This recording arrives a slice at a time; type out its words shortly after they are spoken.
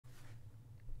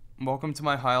Welcome to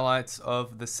my highlights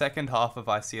of the second half of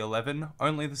IC11.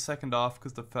 Only the second half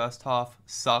because the first half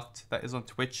sucked. That is on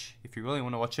Twitch if you really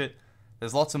want to watch it.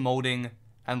 There's lots of molding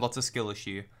and lots of skill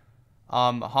issue.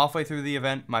 Halfway through the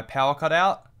event, my power cut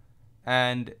out,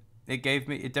 and it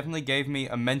definitely gave me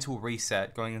a mental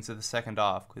reset going into the second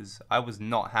half because I was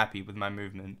not happy with my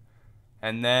movement.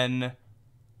 And then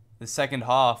the second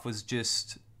half was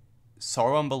just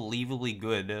so unbelievably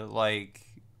good. Like,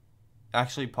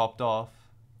 actually popped off.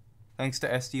 Thanks to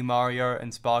SD Mario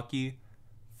and Sparky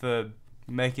for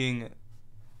making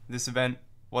this event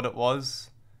what it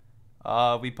was.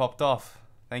 We popped off.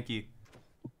 Thank you.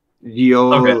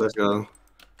 Yo, Okay. let's go.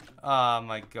 Oh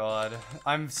my god.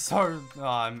 I'm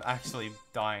actually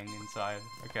dying inside.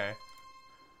 Okay.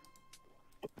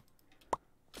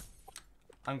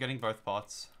 I'm getting both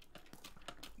pots.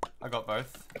 I got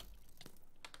both.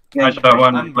 I shot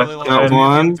one. I'm really low. Got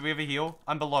one. Do we have a heal?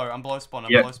 I'm below spawn.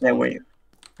 I'm Yeah. below spawn. Yeah, wait.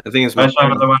 I think it's I my shot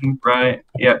another one. Right.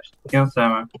 Yep. Kill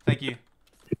Sama. Thank you.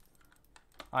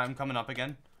 I'm coming up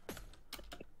again.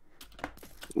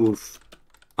 Oof.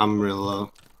 I'm real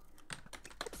low.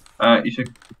 You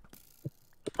should.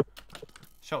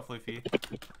 Shot flew for you.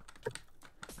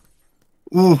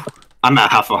 Oof. I'm at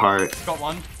half a heart. Got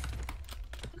one.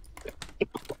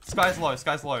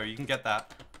 Sky's low. You can get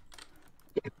that.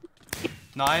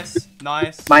 Nice.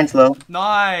 Mine's low.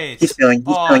 Nice. He's filling.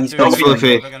 He's Dude,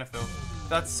 filling. they're gonna fill.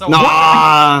 That's so.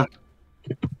 Nah.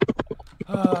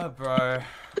 Oh, bro.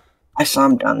 I saw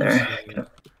him down there.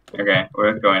 Okay,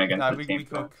 we're going against Nah, the we team.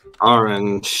 cook.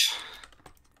 Orange.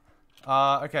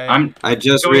 Okay. I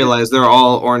just Going- realized they're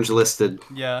all orange listed.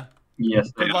 Yeah.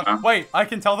 Yes, they Good are. luck. Wait, I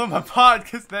can tell them apart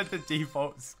because they're the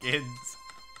default skins.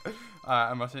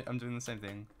 I'm doing the same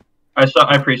thing.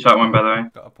 I pre-shot one, by the way.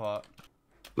 Got apart.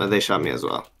 But they shot me as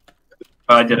well.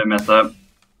 Oh, I didn't mess up.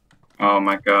 Oh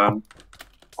my god.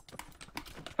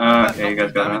 Okay, you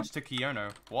guys got damage to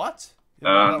Kiyono. What?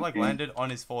 Uh, That like landed on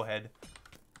his forehead.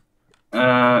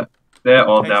 that. They're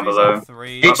all down HV's below. on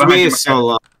 3. behind HB you, is so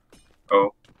low.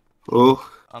 Oh. Ooh.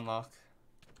 Unlock.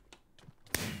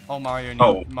 Oh, Mario,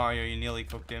 Oh. Mario, you nearly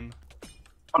cooked him.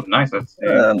 Oh, nice. Let's see.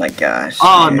 Oh my gosh.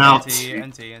 Oh, no.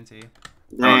 NT.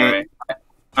 Dang.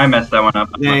 I messed that one up.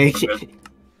 I'm not Dang. so good.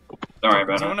 Don't worry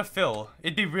Do about you it. want to fill?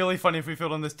 It'd be really funny if we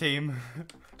filled on this team.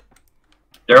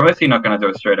 They're obviously not gonna do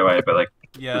it straight away, but like,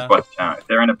 Yeah. just watch out. If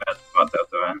they're in a bad spot, they'll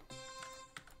do it.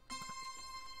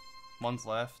 One's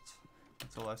left.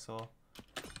 That's all I saw.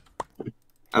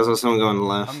 I saw someone going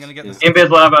left. I'm gonna get Yeah. this. Invis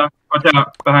lava. Watch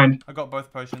out. Behind. I got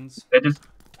both potions. They just.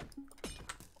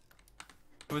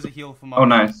 It was a heal for Mario. Oh,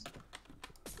 nice.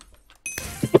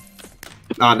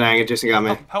 Oh, dang, it just got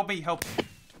me. Help me, help.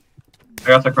 I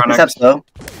got the What's chronic. up, slow?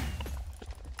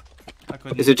 I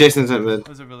couldn't. Is it Jason's in mid? It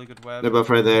was a really good web. They're both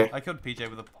right there. I killed PJ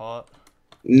with a pot.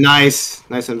 Nice.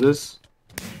 Nice Invis.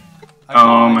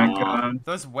 Oh my god.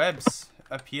 Those webs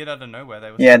appeared out of nowhere.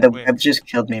 They were Yeah, so the quick. web just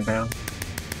killed me, bro.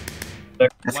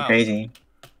 That's Wow. crazy.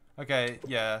 Okay,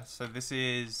 yeah. So this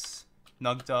is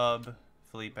Nugdub,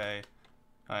 Felipe.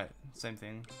 Alright, same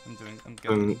thing. I'm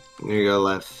getting Here you go,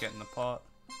 left. getting the pot.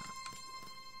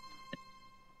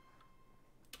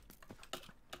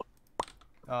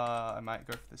 I might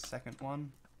go for the second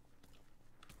one.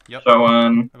 Yep. Shot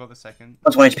one. I got the second.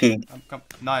 That's 1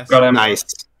 HP. Nice. Got him. Nice.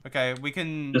 Okay, we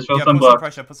can Just fill yeah, some put some blocks.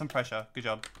 pressure. Put some pressure. Good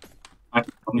job. I-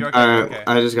 You're okay. Alright, Okay.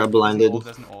 I just got There's blinded. an orb.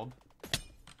 There's an orb.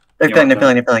 They're Yeah, filling, they're okay.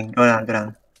 filling, they're filling. Go down, go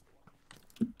down.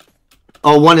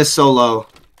 Oh, one is so low.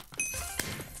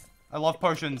 I love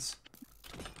potions.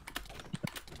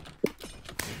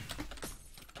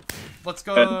 Let's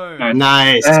go. Good.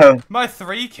 Nice. Nice. Oh, My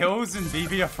 3 kills in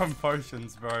BB are from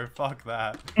potions, bro. Fuck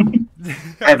that.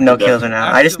 I have no kills right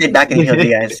now. I just stayed back and healed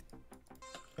you guys.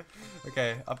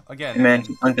 Okay, up again. Hey, man,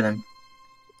 keep punking them.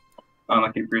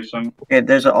 Unlucky person. Okay,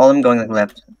 there's all of them going like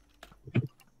left.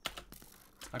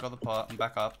 I got the pot. I'm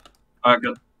back up. I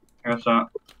got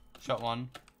shot. Shot one.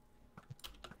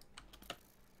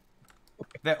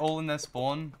 They're all in their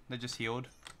spawn. They're just healed.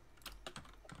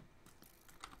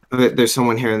 Okay, there's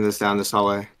someone here in this down this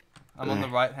hallway. I'm on the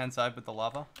right hand side with the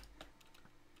lava.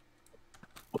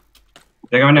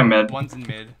 They're going in mid. One's in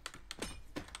mid.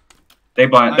 They're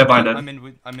blinded. I'm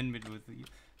in mid with you.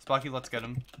 Sparky, let's get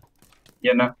him.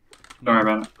 Yeah, no. Don't worry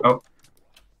about it. Oh.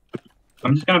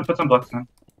 I'm just gonna put some blocks in.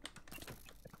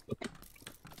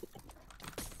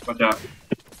 Watch out.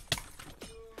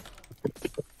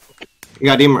 You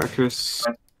got E-markers.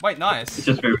 Wait, It's nice.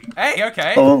 just moving. Hey,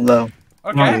 okay. Oh, low.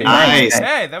 Okay. Nice.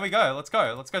 Hey, there we go. Let's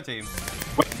go. Let's go, team.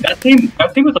 Wait, that team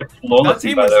was like flawless, by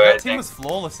the way. I That team think. was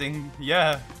flawlessing.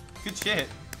 Yeah. Good shit.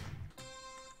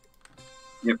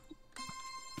 Yep.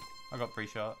 I got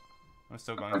pre-shot. I'm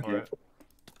still going for it.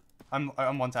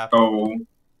 I'm one tap. Oh.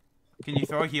 Can you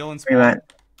throw a heal and Where you spawn?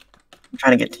 at? I'm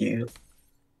trying to get to you.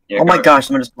 Yeah, Oh my go. gosh,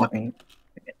 someone just blocked me.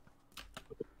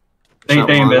 Stay Shot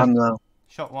in one. mid. I'm low.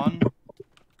 Shot one.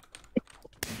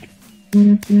 I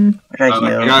tried Oh, to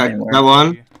heal. okay. it Got, didn't work. got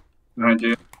one. Behind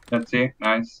you. Let's see.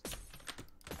 Nice.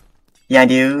 Yeah, I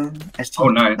do. ST. Oh,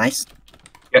 nice. Nice.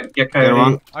 Get Got Coyote.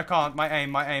 one. I can't. My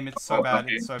aim. It's so Oh, bad.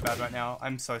 okay. It's so bad right now.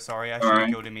 I'm so sorry. I should have Alright.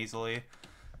 killed him easily.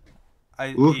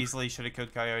 I Oof. easily should have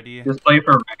killed Coyote. Just play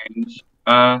for range.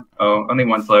 Oh, only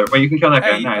one slow. Wait, you can kill that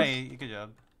guy. Hey, Nice. hey, good job.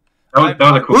 That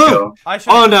was a cool Woo! kill. I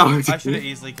should. Oh no! I should have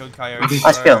easily killed Coyote.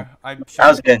 Nice kill. I That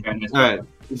was good. Yeah, nice. Alright.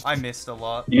 I missed a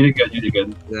lot. You did good. You did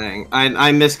good. Dang.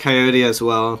 I missed Coyote as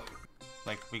well.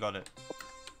 Like we got it.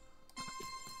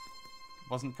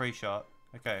 Wasn't pre-shot.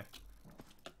 Okay.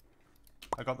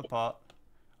 I got the pot.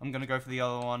 I'm gonna go for the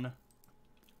other one.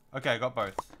 Okay, I got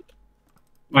both.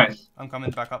 Nice. I'm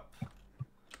coming back up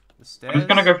the stairs. I'm just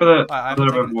gonna go for the I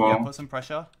little bit of yeah, wall. put some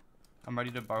pressure. I'm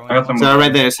ready to burrow. I got some- Sarah,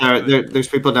 right there, Sarah. There's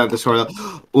people down this door.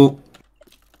 Ooh.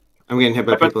 I'm getting hit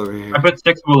by people over here. I put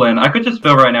 6 wool in. I could just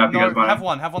fill right now if you No, guys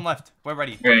want. have one left. We're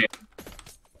ready. Okay.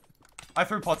 I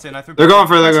threw pots in. They're going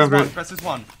for it, they're going for it. Crest is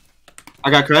one.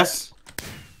 I got Cress.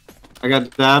 I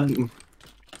got Dab.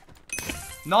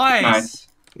 Nice. Nice.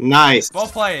 Nice. Well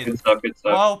played. Good stuff. Good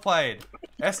stuff. Well played.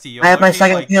 Esty, you're I have my low-key,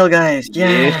 second like, kill, guys. Yeah.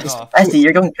 Yes. off. ST,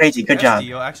 you're going crazy. Good job. Esty,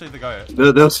 you're actually the goat.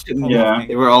 Those, Yeah.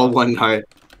 they were all one heart.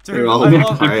 Dude, They're all I in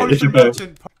love fire. potion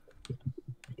merchant.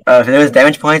 If there was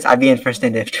damage points, I'd be in first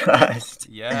indiv. Trust.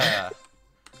 Yeah.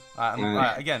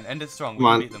 Alright. Again, end it strong. We Come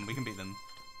on. can beat them. We can beat them.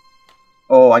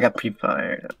 Oh, I got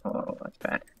pre-fired. Oh, that's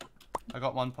bad. I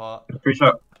got one part. Free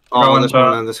shot. All Go on on this top.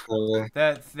 one on this hallway.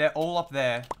 They're all up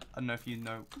there. I don't know if you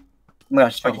know. Oh my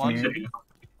gosh, Got fucking one. here.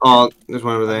 Oh, there's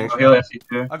one over there. I'll heal SC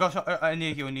too. I got shot. I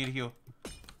need a heal. I need a heal.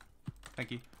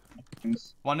 Thank you.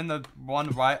 One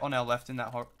right on our left in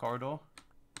that corridor.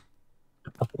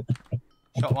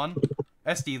 Shot one.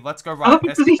 SD, let's go How right. the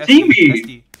fuck does he see me?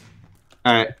 SD.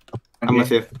 Alright, I'm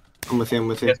with Okay. you. I'm with you, I'm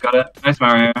with You you. guys got it. Nice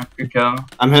Mario. Good kill.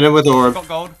 I'm hitting with orb. Got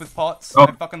gold with pots. Oh.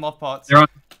 I fucking love pots. They're on.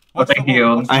 Watch thank the you.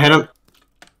 wall, watch the I hit wall. him.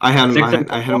 I hit him. Six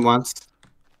and I hit him once.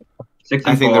 6 I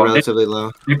and think 4. they're relatively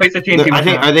low. They place the TNT. I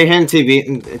think, right are they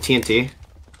hitting TNT?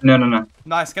 now. No.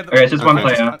 Nice, get the. Okay, it's just one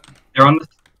Okay. player. They're on the.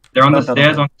 They're on the Don't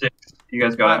stairs on 6. You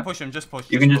guys got Alright, it. push him. Just push.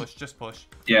 You Just can push. Just push.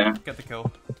 Yeah. Get the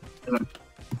kill. Doesn't-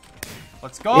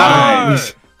 Let's go.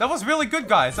 Nice. That was really good,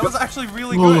 guys. That was actually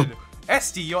really Whoa. good.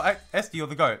 SD, you're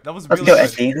the goat. That was Let's really go, good.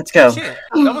 ST. Let's go. Shit,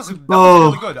 that was Oh.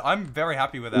 really good. I'm very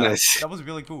happy with that. Nice. That was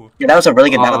really cool. Yeah, that was a really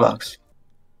good battle box.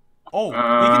 Oh,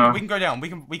 we can go down. We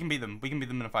can beat them. We can beat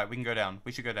them in a fight. We can go down.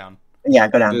 We should go down. Yeah,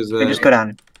 go down. There's, We just go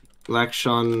down.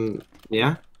 Lakshon,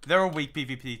 yeah? They're a weak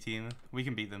PvP team. We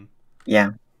can beat them.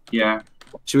 Yeah. Yeah.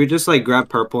 Should we just like grab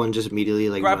purple and just immediately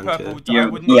like Grab run purple.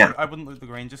 to? Yeah. I wouldn't loot the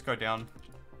green. Just go down.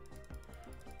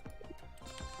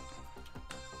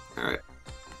 Alright.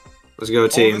 Let's go All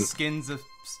team. the skins are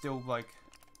still like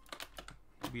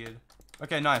weird.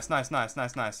 Okay, nice.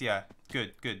 Yeah,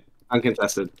 good.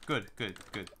 Uncontested.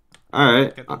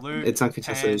 Alright. Get the loot. It's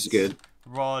uncontested, it's pants,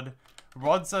 good.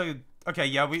 Rods are okay.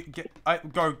 Yeah, we get.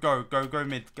 Go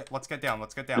mid. Let's get down.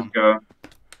 Let's go.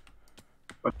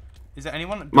 Is there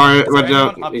anyone? Mario, is there watch anyone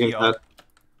out. up You here? can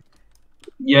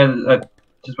Yeah.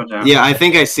 Just watch out. Yeah, I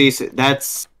think I see.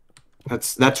 That's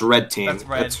red team. That's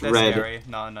red. That's That's red. scary.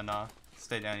 No.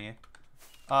 Stay down here.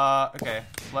 Okay.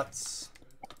 Let's.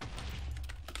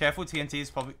 Careful,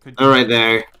 TNTs probably could. They're right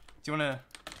there. Do you wanna?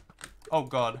 Oh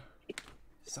god.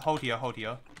 So hold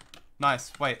here.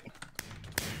 Nice. Wait.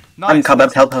 Nice. I'm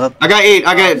cobweb. Help. I got 8.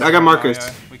 I got markers.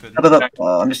 Mario, we could. Help.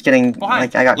 Oh, I'm just getting Behind.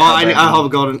 like I got. Oh, I cobweb.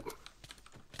 have golden.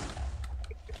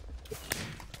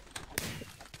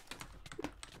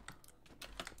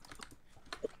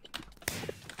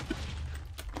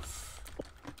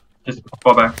 Just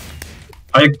fall back.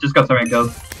 I just got so many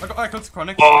kills. I got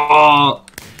chronic. Oh.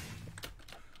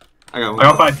 I got I one.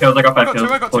 got 5 kills. I got 5 I got kills.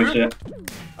 two, I got Holy two. shit.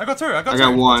 I got two. I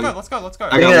got one. Let's go. I Give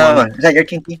got me another one. one. Is that your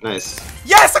kinky? Nice.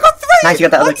 Yes, I got 3. Nice, you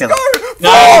got that other Let's kill. go.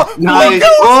 Nice. Four Nice.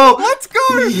 kills. Oh. Let's go.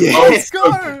 Yeah. Let's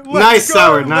go. Nice,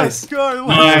 Sour, nice. Let's go.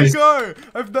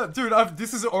 Nice. Dude,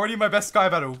 this is already my best sky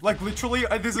battle. Like literally,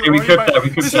 this is Yeah, we already cooked my. that, we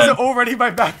cooked This is that. already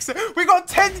my max. We got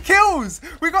 10 kills.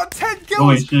 We got 10 kills.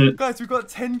 Holy shit. Guys, we got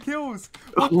 10 kills.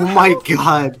 Oh my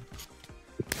god.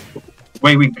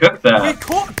 Wait, we cooked We that.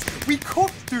 cooked. We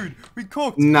cooked, dude. We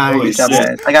cooked. Holy Nice. Good job, shit.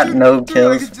 guys. I got no Dude, I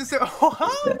kills. could just say,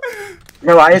 oh,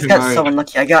 Bro, I just got Mario. so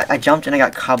unlucky. I jumped and I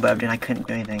got cobwebbed and I couldn't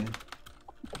do anything.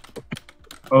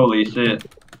 Holy shit.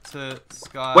 to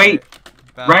sky. Wait,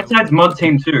 battle. Right side's mod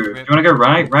team too. Do you wanna go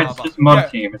right? Right's just mod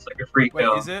team. It's like a free Wait,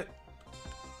 kill. is it?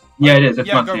 Yeah, it is. It's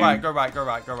Yeah, one go team. right, go right. Go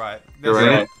There's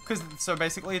right? Because so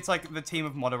basically it's like the team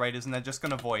of moderators and they're just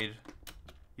gonna void.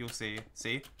 You'll see.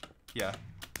 See? Yeah.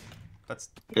 That's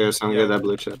Here, so I'm Yeah. good that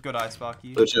blue chest. good eye,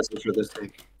 Sparky. Blue chest is for this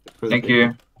thing. For the Thank thing.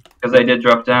 you. Because they did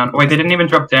drop down. Wait, they didn't even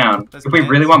drop down. There's If we plans.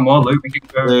 really want more loot, we can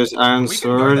go. There's iron We can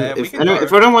go sword. there, we If can go.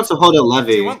 everyone wants to hold a Do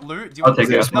levy, you want loot? Do you I'll want take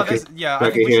loot? it. No, Okay. yeah, I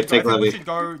Okay, think, we here, should, take I think we levy. should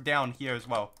go down here as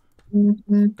well.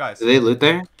 Guys, do they loot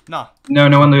there? nah, No,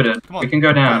 no one looted. come on. We can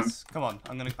go down. Guys, come on.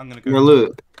 I'm gonna go. More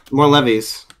loot. More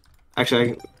levies.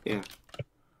 Actually, yeah.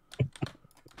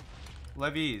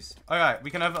 Levies. Alright, we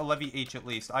can have a levy each at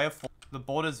least. I have 4. The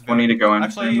border's We very... need to go in.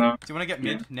 Actually, do though. you want to get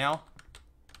mid now?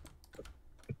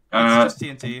 Uh, It's just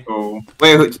TNT. oh,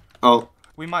 Wait, who? Oh,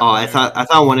 We might... oh, want I to.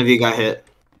 thought one of you got hit.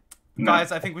 no.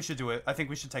 Guys, I think we should do it. I think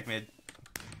we should take mid.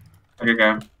 Okay,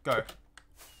 go. Go.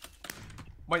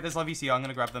 Wait, there's levies here. I'm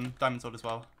gonna grab them. Diamond sword as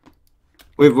well.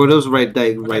 Wait, what was right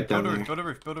Okay, right down build a there? roof, build a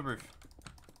roof, build a roof.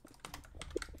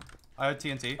 I had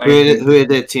TNT. Who hit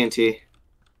the TNT?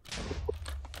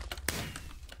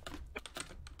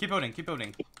 Keep building, keep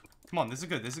building. Come on, this is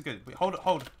good, this is good. Wait, hold,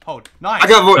 hold. Nice! I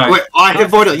got void. Nice. Wait, oh, I hit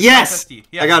Nice. void. Nice Yes! SD.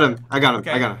 Yeah. I got him. I got him.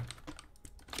 Okay. I got him.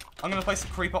 I'm gonna place a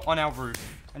creeper on our roof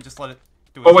and just let it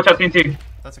do it. Oh, watch out, TNT.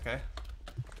 That's okay.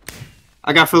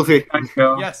 I got filthy. Nice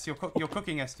kill. Yes, you're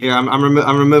cooking SD. Yeah,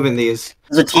 I'm removing these.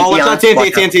 There's a TT Oh, watch on out! us. TNT, Watch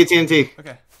out. TNT.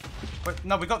 Okay. Wait,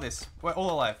 no, we got this. We're all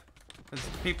alive. There's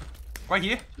people right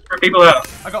here. For people out.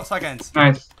 I got Sygans.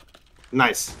 Nice.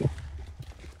 Nice.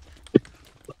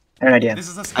 I have an idea. This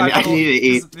is the sky I need battle. to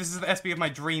eat. This is the SB of my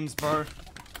dreams, bro.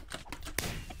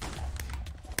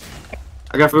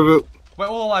 I got Fubu. We're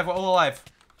all alive. We're all alive.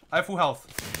 I have full health.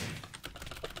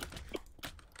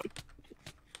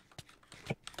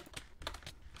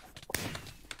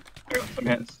 I got some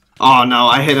hits. Oh no,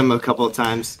 I hit him a couple of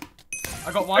times.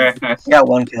 I got one. Okay, nice. I got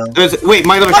 1 kill. Wait,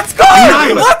 my other. Let's go!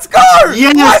 Nice! Let's go!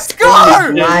 Yes! Let's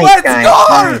go! Nice, Let's guys,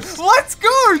 go! nice. Let's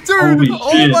go, dude! Holy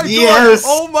Oh shit. my god! Yes!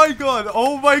 Oh my god!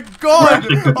 Oh my god!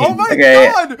 Oh my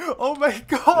Okay. god! Oh my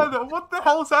god! What the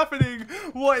hell's happening?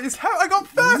 What is I got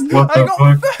first! What I the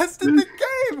got fuck? first in the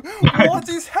game! What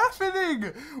is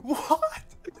happening? What?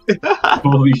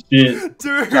 Holy shit.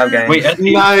 Dude! job, guys. Wait,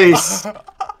 SD, Nice.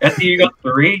 SD, you got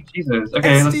 3? Jesus.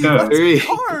 Okay, let's SD, go. Let's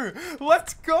go!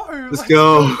 Let's go! Let's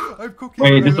go. I'm cooking.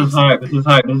 Wait, this is hype. This is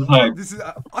hype. This is hype. This is.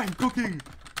 I'm cooking.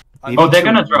 Oh, they're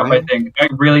gonna drop, I Right? think. I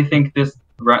really think this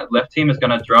left team is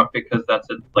gonna drop because that's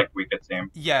a weaker team.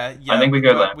 Yeah, yeah. I think we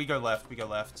go left. We go left. We go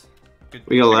left. Good.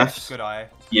 We go left. Good eye.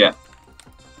 Yeah.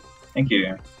 Thank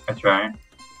you. I try.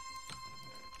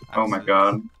 Oh my Axes.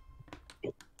 god.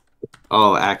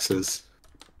 Oh, axes.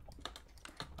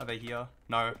 Are they here?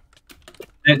 No,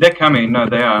 They're coming. No,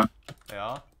 they are. they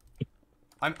are.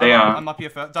 I'm up here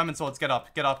first. Diamond swords, get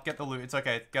up, get the loot. It's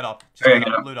okay, get up. Just Okay, get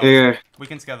get up, up. loot up. Here. We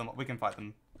can scare them. We can fight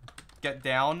them. Get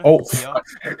down. Oh,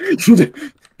 Here.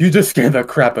 you just scared the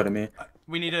crap out of me.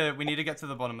 We need to get to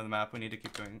the bottom of the map. We need to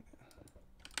keep going.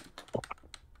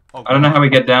 Oh, I don't know how we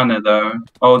get down there though.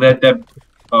 Oh, they're.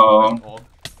 Oh. Orb.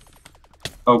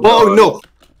 Oh. Whoa, God. no.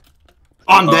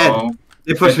 I'm Oh. dead.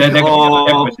 They pushed They're, me. they're, Oh.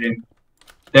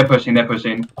 they're pushing. They're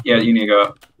pushing. Yeah, you need to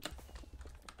go.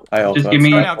 I also Just give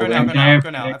me- Go Yeah, now, go okay. now, go now, go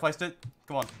now. I placed it.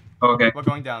 Come on. Oh, okay. We're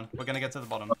going down. We're gonna get to the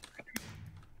bottom.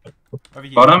 Over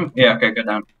here. Bottom? Yeah, okay, go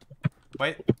down.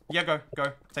 Wait. Yeah, go.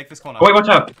 Take this corner. Oh, wait, watch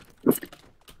out!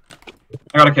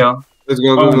 I got a kill. Let's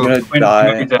go, Oh, go, I'm go. gonna Wait,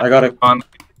 die. no, he's I gotta. on.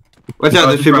 Watch out, Oh,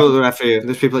 there's just people run. after you.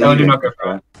 There's people No, do eating. not go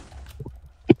for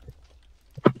it.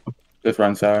 Just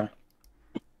run, Sarah.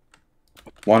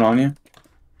 One on you.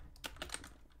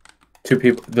 2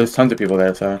 people. There's tons of people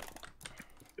there, Sarah.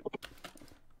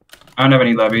 I don't have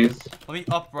any levies. Let me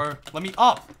up, bro. Let me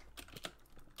up.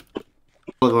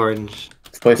 Full of orange.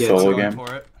 Let's play Yeah, solo Going game.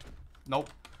 for it. Nope.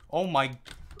 Oh my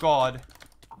god.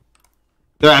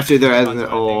 They're after their Can't end. do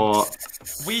Oh.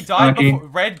 We died Lucky. before.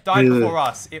 Red died Yeah. before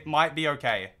us. It might be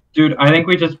okay. Dude, I think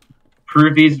we just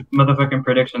proved these motherfucking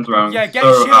predictions wrong. Yeah, get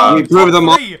so shit hard. on. We proved them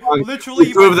all Top 3. wrong. Literally,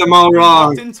 We proved them all we wrong.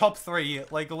 locked in top 3.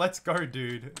 Like, let's go,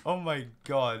 dude. Oh my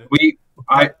god.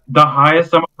 The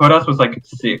highest someone put us was like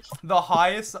 6. The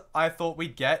highest I thought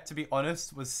we'd get, to be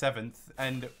honest, was 7th,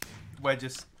 and we're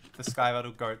just the Sky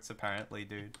Battle goats, apparently,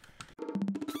 dude.